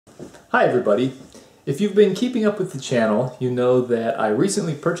Hi everybody. If you've been keeping up with the channel, you know that I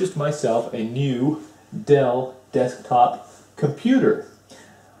recently purchased myself a new Dell desktop computer.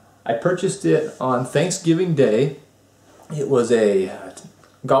 I purchased it on Thanksgiving Day. It was a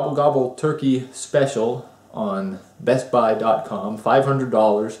gobble gobble turkey special on bestbuy.com,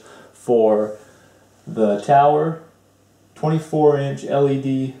 $500 for the tower, 24-inch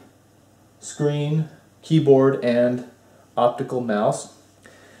LED screen, keyboard, and optical mouse.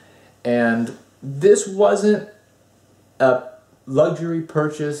 And this wasn't a luxury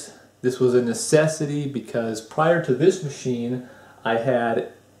purchase. This was a necessity because prior to this machine I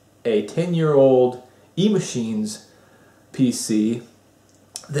had a 10-year-old eMachines PC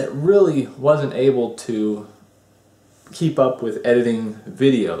that really wasn't able to keep up with editing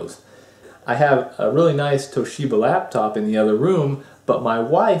videos. I have a really nice Toshiba laptop in the other room, but my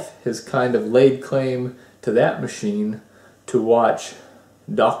wife has kind of laid claim to that machine to watch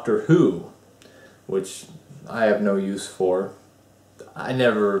Doctor Who, which I have no use for. I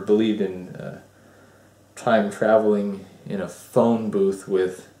never believed in time traveling in a phone booth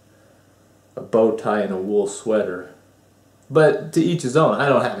with a bow tie and a wool sweater. But to each his own. I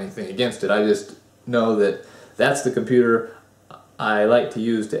don't have anything against it. I just know that that's the computer I like to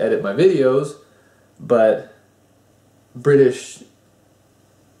use to edit my videos, but British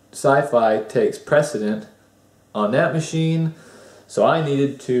sci-fi takes precedent on that machine. So I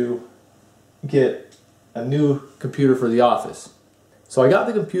needed to get a new computer for the office. So I got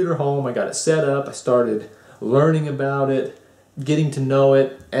the computer home, I got it set up, I started learning about it, getting to know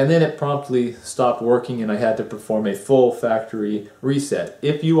it, and then it promptly stopped working and I had to perform a full factory reset.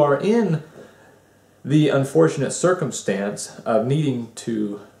 If you are in the unfortunate circumstance of needing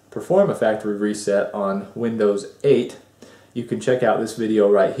to perform a factory reset on Windows 8, you can check out this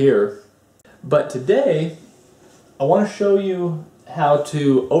video right here. But today, I want to show you how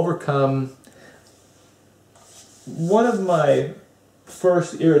to overcome one of my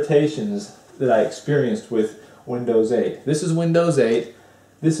first irritations that I experienced with Windows 8. This is Windows 8.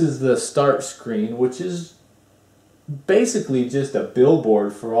 This is the start screen, which is basically just a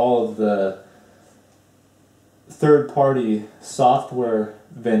billboard for all of the third-party software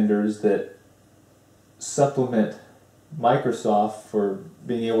vendors that supplement Microsoft for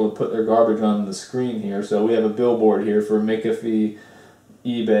being able to put their garbage on the screen here. So we have a billboard here for McAfee,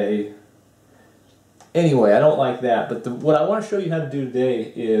 eBay. Anyway, I don't like that, but what I want to show you how to do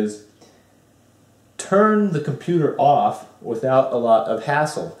today is turn the computer off without a lot of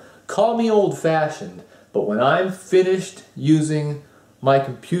hassle. Call me old-fashioned, but when I'm finished using my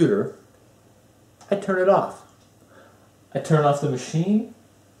computer, I turn it off. I turn off the machine,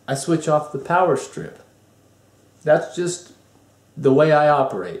 I switch off the power strip. That's just the way I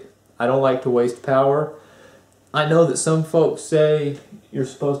operate. I don't like to waste power. I know that some folks say you're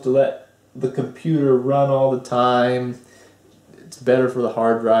supposed to let the computer run all the time. It's better for the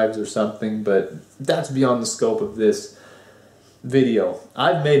hard drives or something, but that's beyond the scope of this video.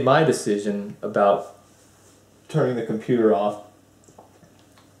 I've made my decision about turning the computer off.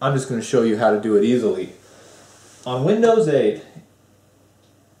 I'm just going to show you how to do it easily. On Windows 8,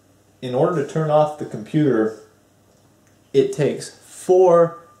 in order to turn off the computer, it takes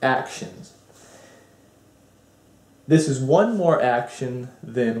 4 actions. This is one more action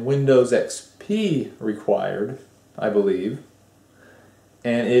than Windows XP required, I believe,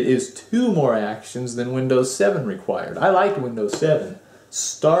 and it is 2 more actions than Windows 7 required. I liked Windows 7.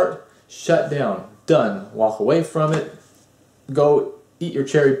 Start, shut down, done. Walk away from it, go eat your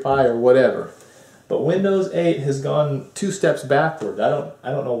cherry pie or whatever. But Windows 8 has gone 2 steps backward. I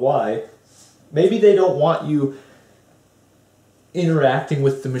don't know why. Maybe they don't want you interacting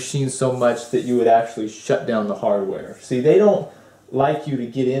with the machine so much that you would actually shut down the hardware. See, they don't like you to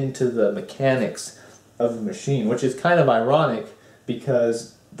get into the mechanics of the machine, which is kind of ironic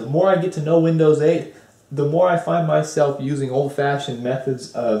because the more I get to know Windows 8, the more I find myself using old-fashioned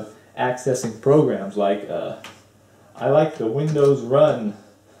methods of accessing programs like I like the Windows Run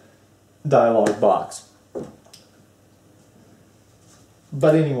dialog box.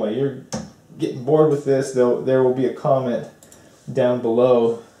 But anyway, you're getting bored with this, though there will be a comment down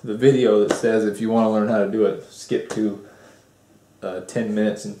below the video that says if you want to learn how to do it, skip to 10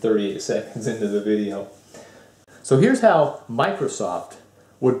 minutes and 38 seconds into the video. So here's how Microsoft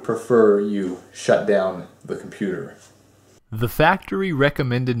would prefer you shut down the computer. The factory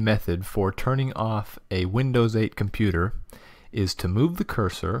recommended method for turning off a Windows 8 computer is to move the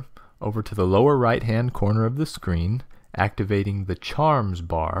cursor over to the lower right hand corner of the screen, activating the Charms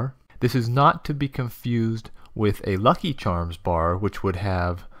bar. This is not to be confused with a Lucky Charms bar, which would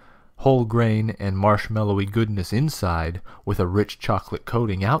have whole grain and marshmallowy goodness inside with a rich chocolate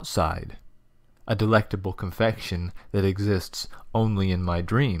coating outside. A delectable confection that exists only in my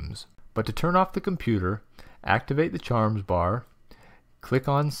dreams. But to turn off the computer, activate the charms bar, click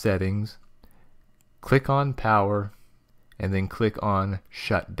on Settings, click on Power, and then click on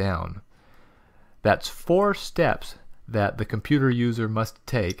Shut Down. That's 4 steps that the computer user must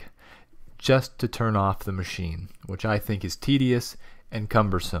take just to turn off the machine, which I think is tedious and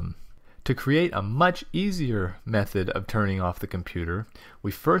cumbersome. To create a much easier method of turning off the computer, we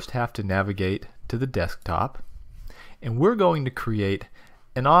first have to navigate to the desktop, and we're going to create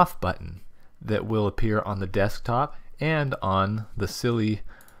an off button that will appear on the desktop and on the silly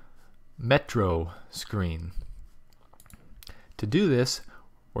Metro screen. To do this,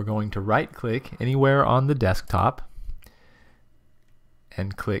 we're going to right-click anywhere on the desktop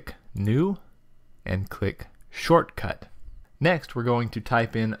and click New and click Shortcut. Next, we're going to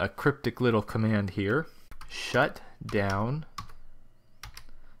type in a cryptic little command here, shut down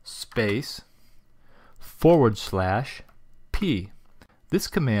space /P. This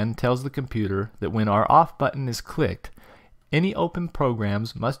command tells the computer that when our off button is clicked, any open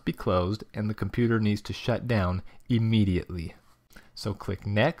programs must be closed and the computer needs to shut down immediately. So click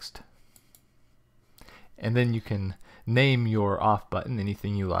Next, and then you can name your off button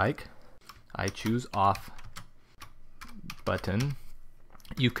anything you like. I choose Off Button.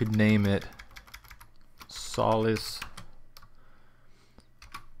 You could name it Solace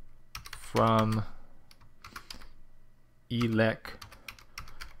from Electronica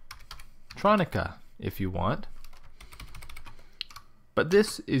if you want. But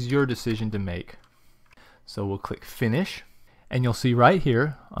this is your decision to make. So we'll click Finish, and you'll see right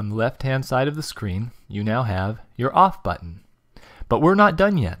here on the left hand side of the screen you now have your off button. But we're not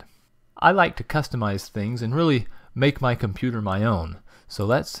done yet. I like to customize things and really make my computer my own. So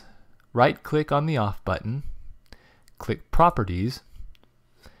let's right click on the off button, click Properties,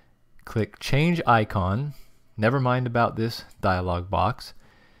 click Change Icon, never mind about this dialog box,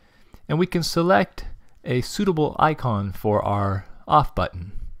 and we can select a suitable icon for our off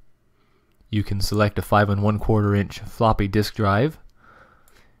button. You can select a 5 1/4 inch floppy disk drive.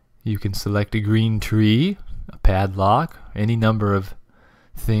 You can select a green tree, a padlock, any number of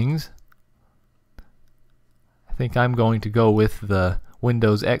things. I think I'm going to go with the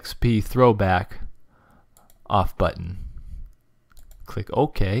Windows XP throwback off button. Click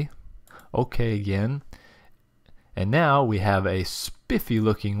OK. OK again. And now we have a spiffy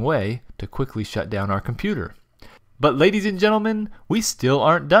looking way to quickly shut down our computer. But ladies and gentlemen, we still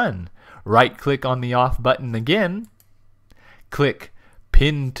aren't done. Right click on the off button again, click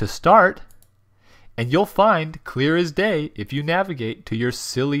Pin to Start, and you'll find clear as day if you navigate to your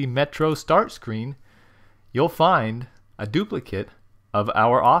silly Metro start screen, you'll find a duplicate of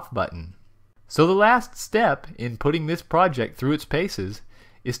our off button. So the last step in putting this project through its paces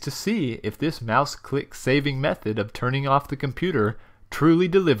is to see if this mouse click saving method of turning off the computer truly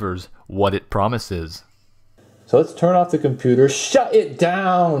delivers what it promises. So let's turn off the computer. Shut it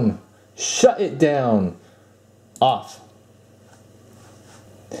down! Shut it down! Off.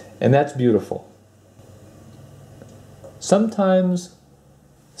 And that's beautiful. Sometimes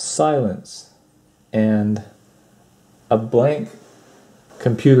silence and a blank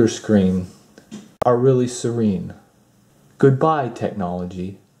computer screen are really serene. Goodbye,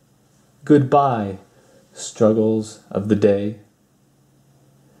 technology. Goodbye, struggles of the day.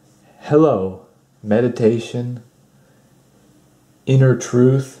 Hello, meditation, inner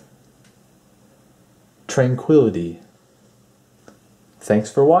truth, tranquility.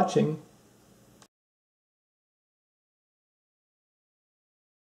 Thanks for watching.